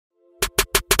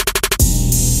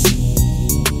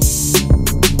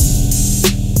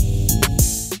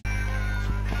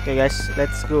Oke guys,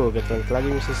 let's go. Kita lanjut lagi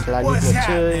misi selanjutnya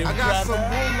cuy.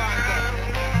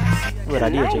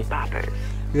 Radio cuy.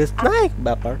 Good night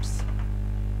bappers.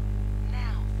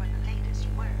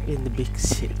 In the big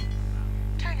city.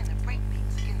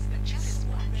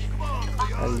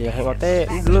 Anjir, hengotnya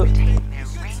ini dulu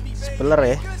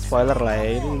spoiler lah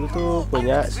ya. Ini dulu tuh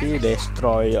punya si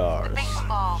Destroyers.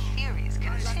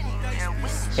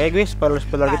 Kayak gue spoiler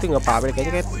gitu nggak apa-apa,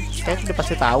 kayaknya udah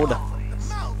pasti tahu dah,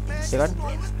 ya kan?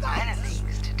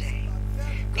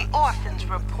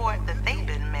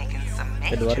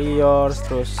 The Warriors,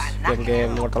 terus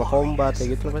game Mortal Kombat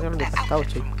kayak gitu pasti kan udah pasti tahu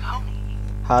cuy.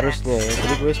 Harusnya ya,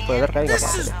 jadi gue spoiler kayak nggak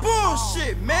apa-apa.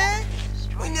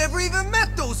 We never even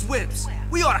met those whips.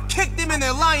 We oughta kick them in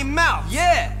their lying mouth.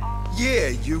 Yeah,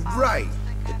 you're right.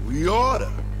 We oughta.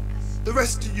 The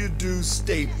rest of you dudes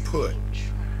stay put.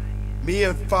 Me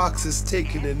and Fox is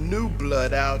taking a new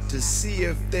blood out to see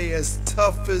if they as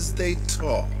tough as they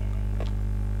talk.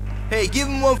 Hey, give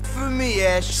him one for me,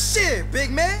 Ash. Shit, big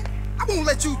man. I won't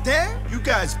let you down. You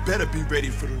guys better be ready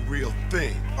for the real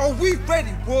thing. Oh, we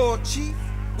ready, War Chief.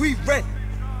 We ready.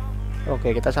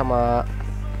 Oke, kita sama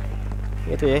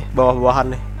itu ya,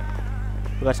 bawah-bawahan nih.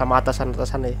 Bukan sama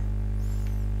atasan-atasan nih.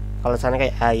 Kalau sana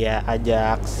kayak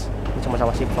Ajax, ini cuma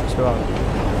sama si Fox doang.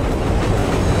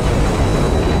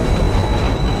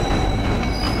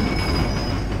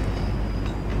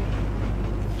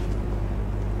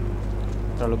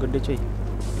 Terlalu gede cuy.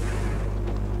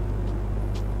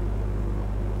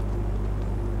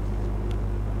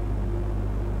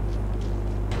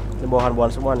 Ini bawahan-bawahan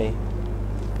semua nih.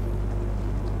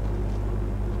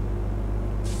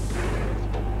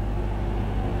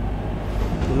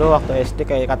 Dulu waktu SD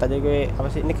kayak katanya gue apa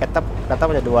sih, ini kata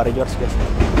punya The Warriors guys.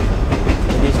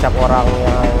 Jadi setiap orang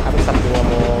yang setiap yang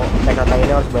mau naik kereta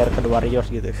ini harus bayar ke The Warriors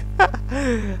gitu.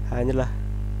 Hanya lah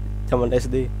zaman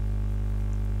SD.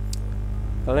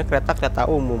 Soalnya kereta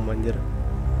umum anjir.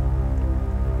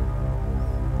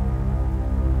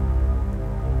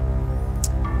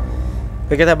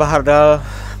 Oke, kita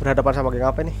berhadapan sama geng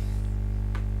apa nih?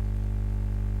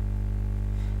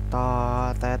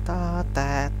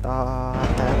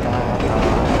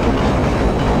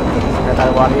 Kereta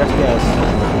Warriors guys.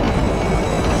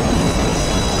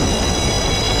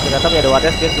 Ternyata punya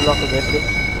Warriors guys dulu waktu SD.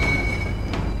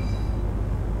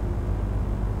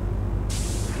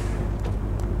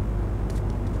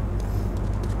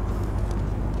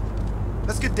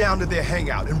 Let's get down to their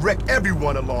hangout and wreck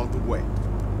everyone along the way.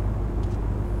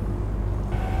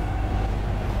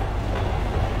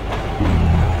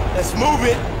 Let's move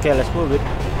it. Okay, let's move it.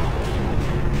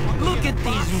 Look at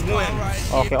these wimps.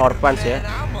 Okay, Orphans ya.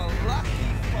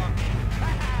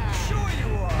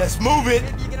 Let's move it.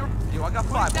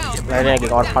 Nah, ini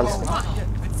geng Orphans.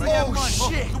 Oh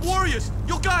shit! The Warriors!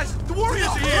 Yo guys, the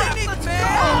Warriors are here!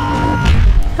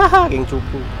 Haha, geng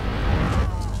cupu.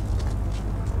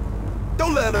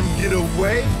 Don't let them get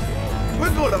away.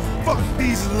 We're gonna fuck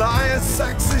these lion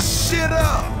sacks of shit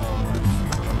up.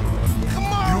 Come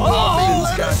on, you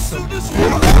Orphans got some.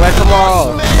 Where's the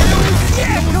ball?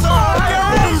 Yeah, come on,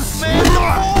 girls, man.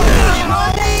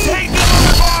 Take it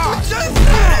off.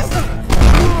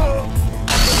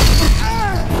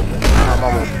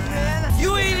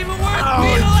 You ain't even worth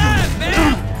being alive,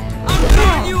 man. I'm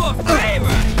doing you a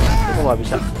favor. Aku nggak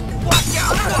bisa.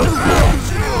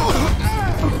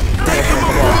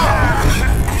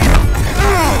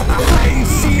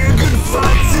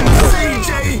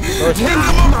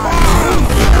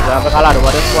 Jangan kalah, ada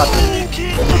wadah kuat.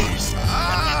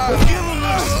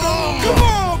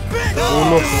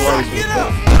 Bunuh semua di situ.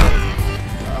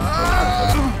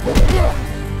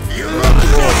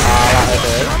 Kalah itu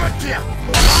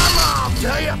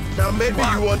ya. Now maybe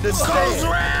you understand.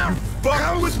 You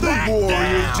fuck with the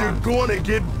Warriors, you're gonna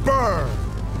get burned.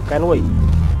 Can we?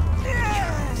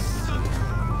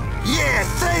 Yeah,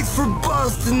 thanks for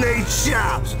busting their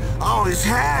chops. Always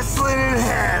hassling and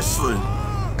hassling.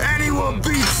 Anyone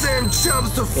beats them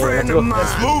chumps a friend of mine.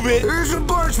 Let's move it. There's a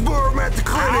bunch more of them at the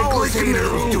clinic licking their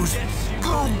wounds.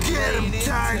 Go get him,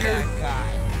 Tiger.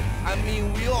 I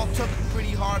mean, we all took a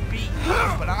pretty hard beat,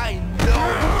 but I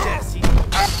know Jesse.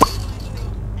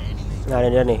 Nah,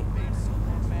 ini dia nih.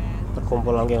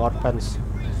 Perkumpulan geng Orphans.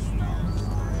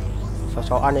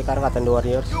 Sosokan nih karena ngatain The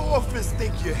Warriors. You Orphans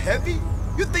think you're heavy?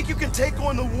 You think you can take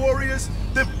on the Warriors?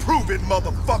 Then prove it,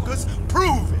 motherfuckers.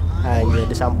 Prove it. Anjir,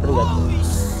 disamperin gak tuh?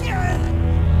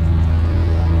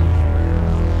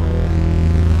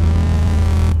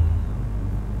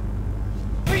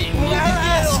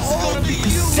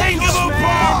 Take him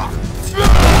apart!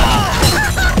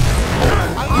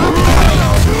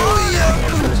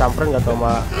 Disamperin gak tuh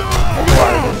sama Aqua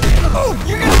itu?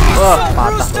 Wah,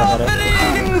 patah belakangnya.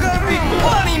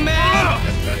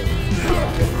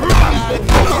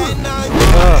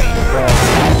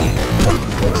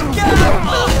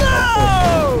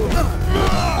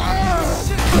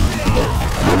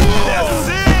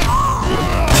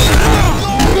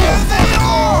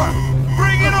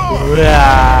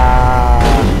 Udah,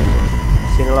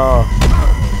 sini lo,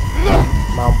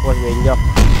 mampus benjok.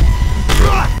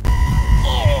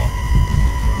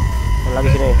 Lagi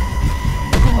sini,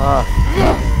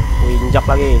 winjak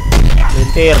lagi,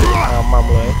 lintir, mamam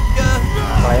lo ya.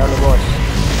 Ayo nih bos,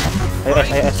 ayo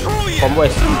es, combo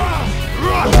es,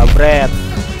 udah bread,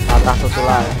 patah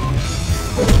susulan.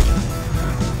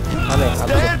 Aneh, apa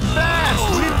tuh?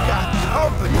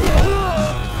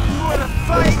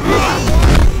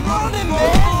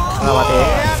 Nggak mati.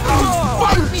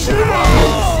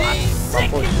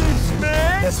 Mampus.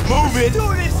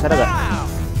 Ada gak?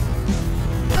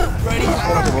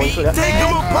 Aku masih muncul ya. Ini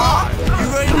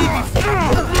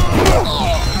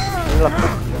lah.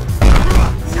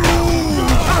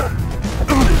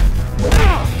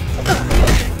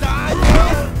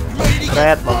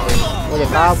 Red, mampus. Oh ya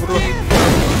kabur loh.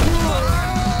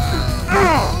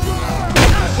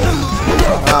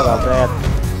 Gak bread.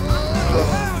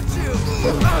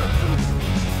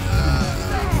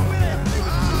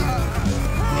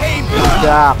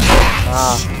 Jak.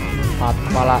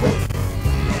 Kepala.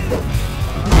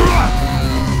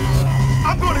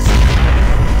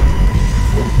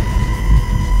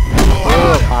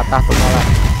 Patah tuh kepala.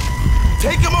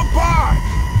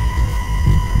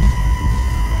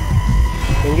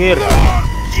 Pinggir.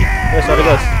 Sorry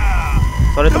guys.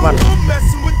 Sorry teman.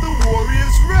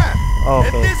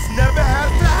 Oke.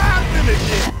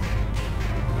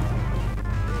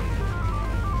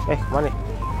 Kemana nih?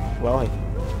 Bawah ya?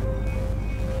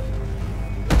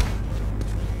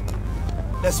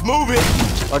 Let's move it.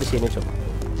 Oh, di sini coba.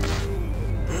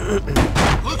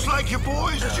 Looks like your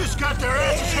boys just got their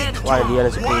asses handed to Why dia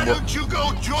them. Why don't you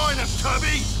go join us,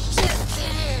 Tubby?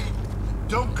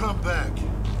 Don't come back.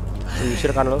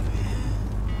 Diusir kan lo?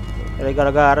 Dari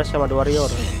gara-gara sama 2 warrior.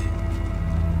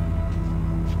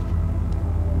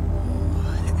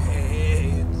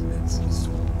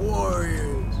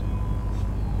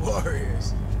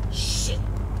 Warriors. Shit.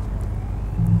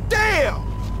 Damn!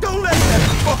 Don't let that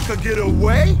fucker get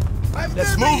away.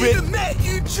 Let's move it. Met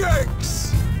you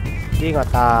jerks. Dia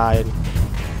ngatain.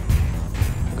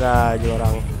 Gaji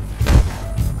orang.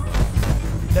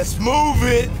 Let's move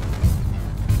it.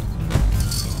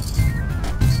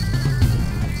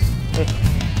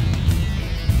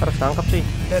 Harus tangkap sih.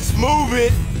 Let's move it.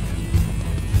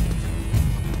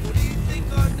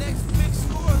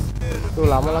 Tuh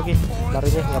lama lagi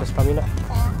larinya, nggak ada stamina.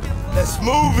 Let's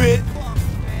move it.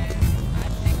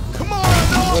 Come on,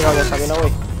 Ini nggak ada stamina,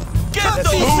 woi.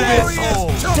 let's move it.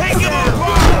 Take him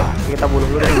apart. Kita bunuh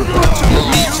dulu deh.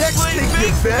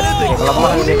 Better Kalau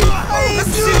lemah ini.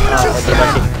 Coba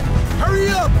sih.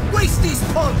 Hurry up, waste these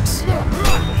punks.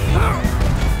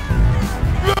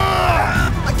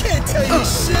 I can't tell you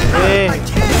shit. I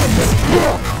can't.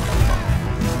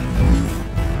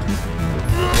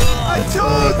 I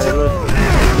told you.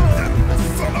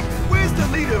 Where's the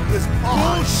leader of this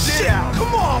bullshit?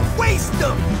 Come on, waste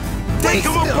them. Take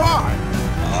them apart.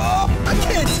 I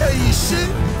can't tell you shit.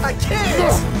 I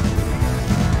can't.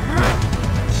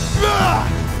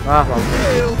 Mampus.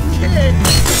 Okay.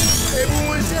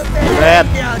 Everyone's up Red.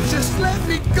 there now. Just let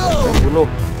me go. Bunuh.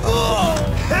 Oh,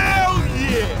 hell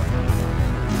yeah.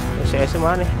 CS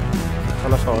mana nih?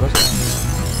 Sono sih.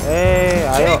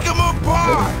 Ayo. Take them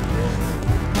apart.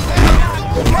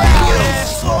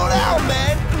 Slow down,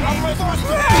 man.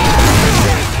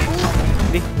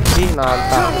 Di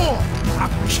nantang. Come on. I'll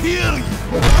kill you.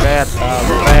 Bread,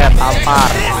 tampar.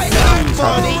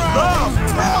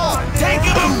 Take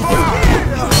him apart.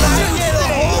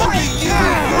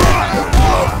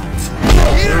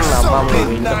 Here's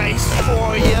something nice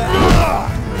for you.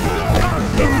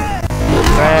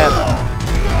 Bread.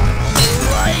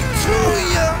 Right to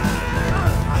you.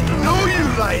 I know you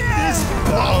like this,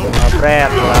 punk.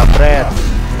 Bread.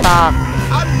 Tak.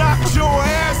 I knocked your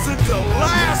ass into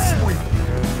last week.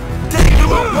 Take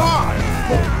him apart.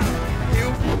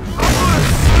 I'm gonna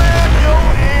slam your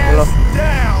ass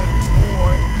down,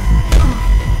 boy.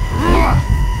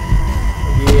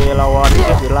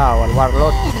 Dilawan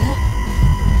warlord.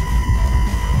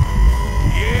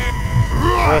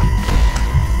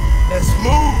 Let's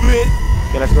move it.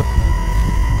 Oke, let's go.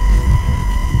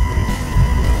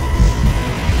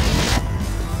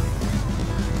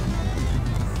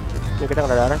 Ini kita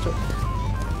nggak ada darah, cuk.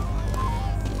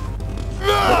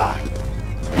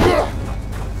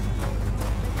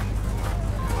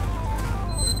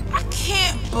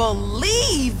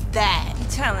 that? You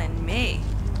telling me?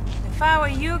 If I were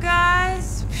you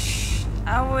guys,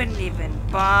 I wouldn't even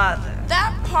bother.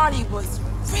 That party was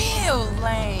real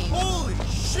lame. Holy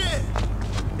shit!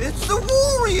 It's the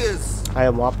Warriors!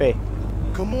 Ayo mau apa?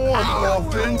 Come on,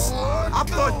 orphans. I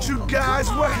thought you guys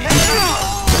were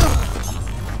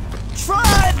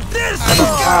Try this!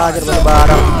 Jadi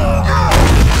bareng.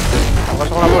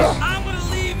 Kosong lah bos. I'm gonna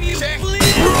leave you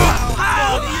bleeding.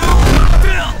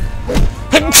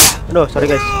 Aduh,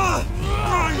 sorry guys.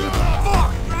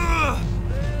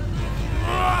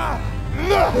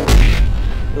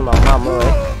 Ini mamam loh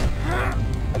ya.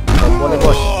 Combo nih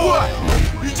bos.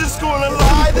 You just gonna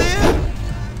lie there?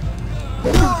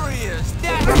 Warriors!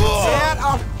 Dad,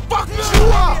 I'll fuck you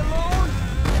up!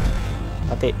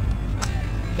 Mati.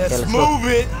 Let's let's go. move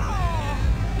it.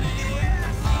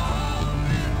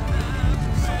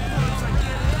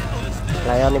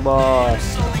 Layan nih bos.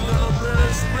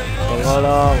 Tengok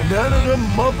dong. None of them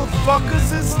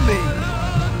motherfuckers is leaving.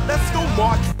 Let's go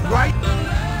march right.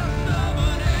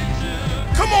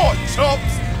 Come on,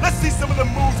 chumps. Let's see some of the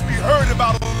moves we heard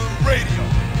about on the radio.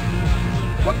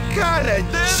 What kind of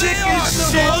chicken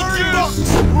shit fucks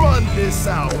run this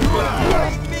out?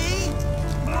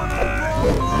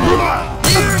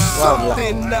 Here's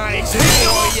something nice for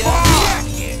you.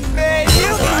 Man,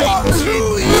 you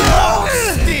fucking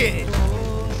lost it.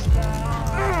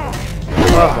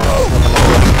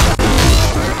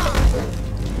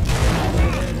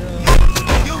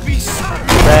 You'll be sorry.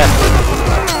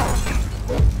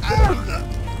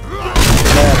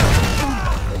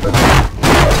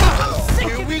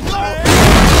 Here we go.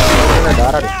 Ini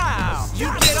darah deh. You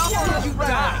get up or you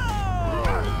die!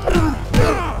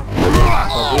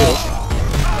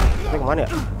 Ini kemana ya?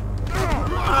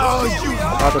 Oh, you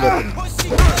Satu deh.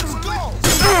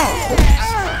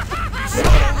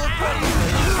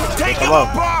 take him Come on.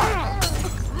 apart.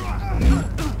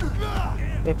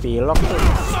 Pilok tuh.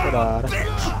 Darah.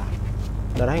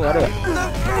 Darahnya nggak ada ya?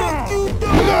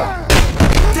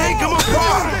 Take him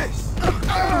apart.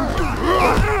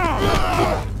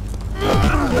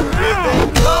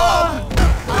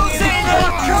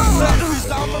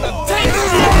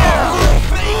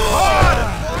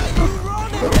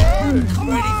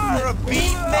 Ready for a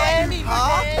beat, man?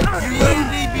 Huh? You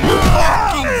really be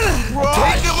fucking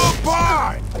Take him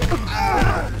apart.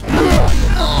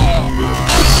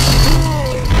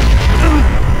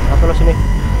 Satu lo sini.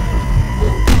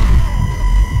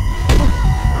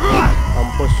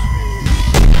 Mampus.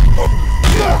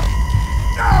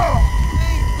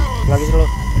 Lagi sih lo.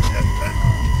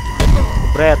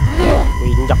 Bread. Gue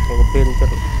injak gue pintir.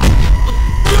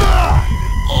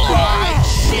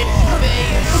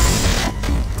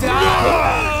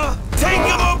 Take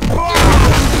him apart.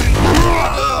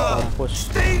 Mampus.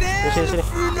 Stay there! Sini sini.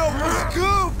 You know what's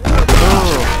good!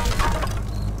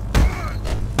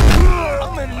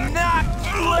 I'm gonna knock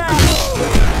you out!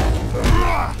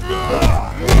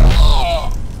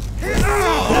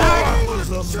 That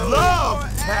was a love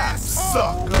tap,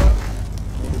 sucker.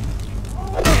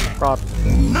 Prot.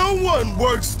 No one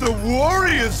works the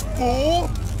Warriors, fool.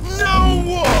 No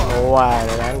one. Wah,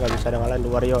 kan nggak bisa ada ngalahin The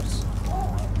Warriors.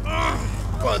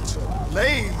 Bunch of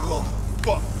lame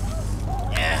motherfuckers.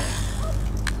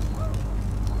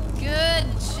 Good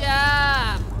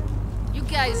job. You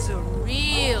guys are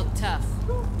real tough.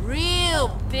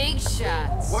 Real big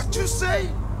shots. What you say?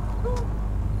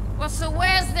 Well, so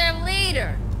where's their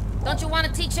leader? Don't you want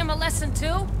to teach him a lesson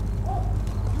too?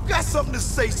 You got something to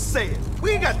say, say it.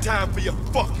 We ain't got time for your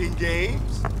fucking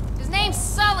games. His name's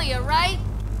Sully, right?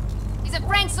 He's at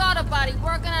Frank's Auto Body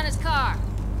working on his car.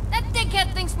 That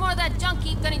dickhead thinks more of that junk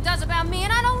heap than he does about me,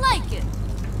 and I don't like it.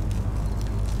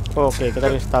 Oke, kita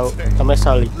harus tahu namanya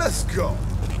Sally. Let's go.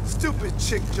 Stupid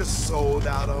chick just sold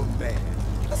out a man.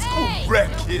 Let's Hey, go wreck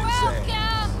you're his ass.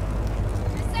 welcome.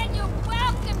 I said you're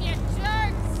welcome, you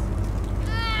jerks.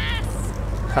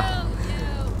 Ah, screw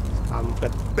you.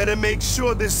 Kampret. Better make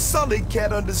sure this Sully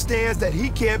cat understands that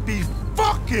he can't be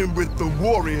fucking with the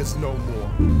Warriors no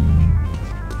more.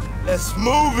 Let's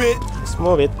move it. Let's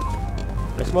move it.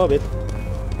 Let's move it.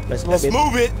 Let's move Let's it.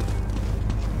 move it.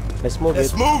 Let's move Let's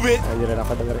it. move it. Anjir,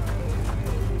 apa dengerin?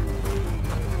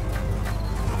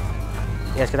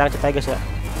 Ya, kita ngecet aja guys ya.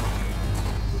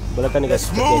 Boleh kan nih guys?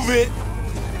 Let's move it.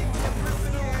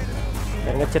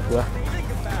 Biar ngecet gua.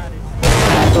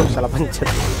 Tuh, salah pencet.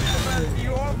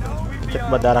 Pencet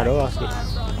berdarah doang sih.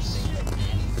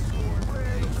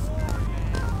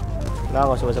 Nah,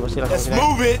 nggak usah basa-basi langsung Let's sini.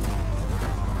 move it.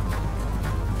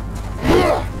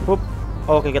 Hup.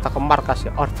 Oke, kita ke markas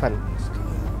ya, Orphan.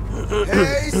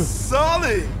 Hey,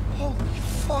 Sully. Holy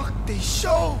fuck, they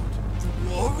showed!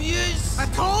 Warriors? I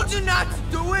told you not to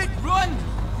do it! Run!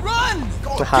 Run!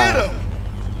 Go get him!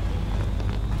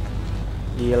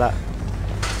 Gila.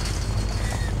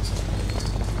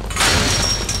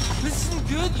 Listen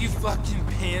good, you fucking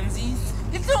pansies.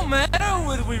 It don't matter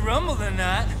whether we rumble or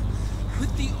not. What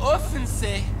the orphans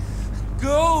say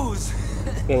goes.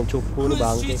 Yang cupu Who nih the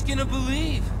bangke. streets gonna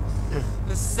believe?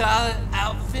 A solid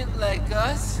outfit like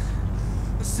us?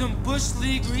 Or some Bush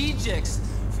League rejects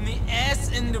from the ass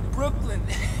end of Brooklyn?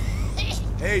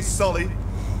 Hey, Sully.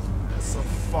 That's a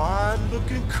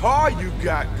fine-looking car you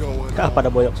got going Ah, on. pada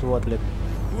boyok semua tuh lihat.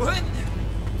 What?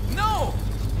 No!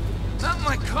 Not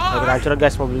my Lagi car! hancur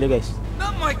guys mobilnya guys.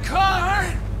 Not my car!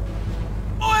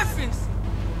 Orphans!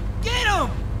 Get them!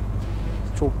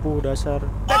 Cupu dasar.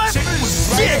 That chick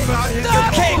was shit! You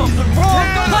came to the wrong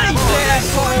place,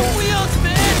 asshole! Wheels,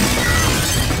 man!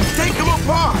 Take him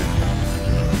apart!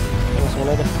 Langsung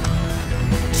aja.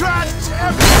 Trash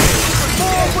everything!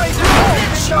 More ways to go!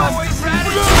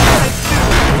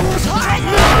 No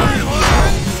strategy!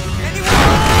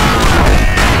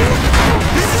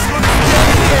 This is what you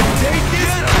get, take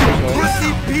it!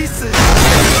 Pussy pieces!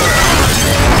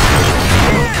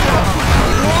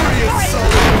 Glorious,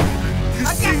 Sully! You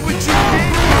see what you did?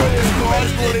 This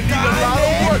car's gonna need a lot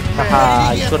of work, man!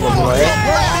 Haha, hancur mobil gue.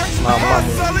 Mama. Right,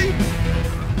 Sully?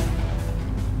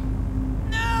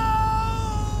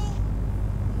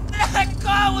 That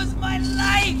car was my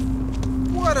life!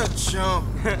 What a chump.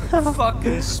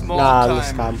 Fucking small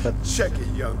Nangis time. kampret. Check it,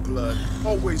 young blood.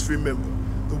 Always remember,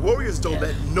 the Warriors don't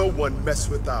let no one mess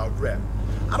with our rep.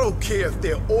 I don't care if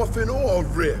they're orphan or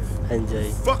riff.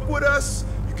 Anjay. Fuck with us,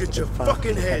 you get your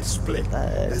fucking head split.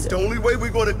 That's the only way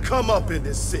we're gonna come up in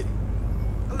this city.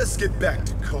 Now let's get back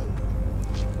to Coma.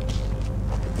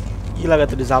 Gila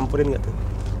gak tuh disampurin gak tuh?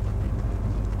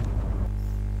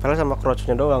 Padahal sama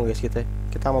crouchnya doang guys kita.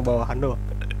 Kita mau bawahan doang.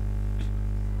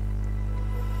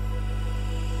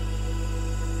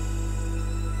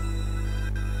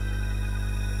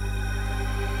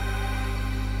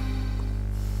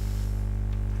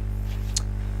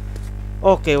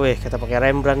 Oke weh, kita pakai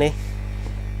Rembrandt nih.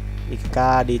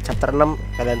 Jika di chapter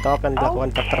 6 kalian tahu akan dilakukan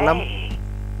chapter 6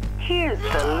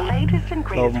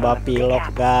 lomba pilok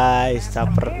guys,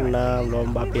 chapter 6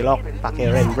 lomba pilok pakai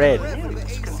Rembrandt.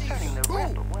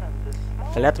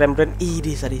 Kita lihat Rembrandt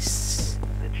ini sadis.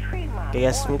 Oke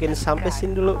guys, mungkin sampai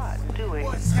sini dulu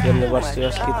game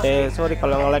Warriors kita. Sorry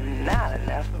kalau nge-lag,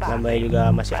 namanya juga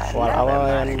masih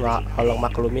awal-awal kan, tolong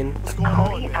maklumin.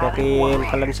 Makin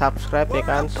kalian subscribe ya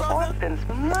kan,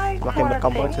 makin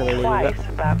berkembang channel ini juga.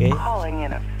 Oke,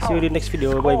 see you di next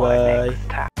video, bye bye.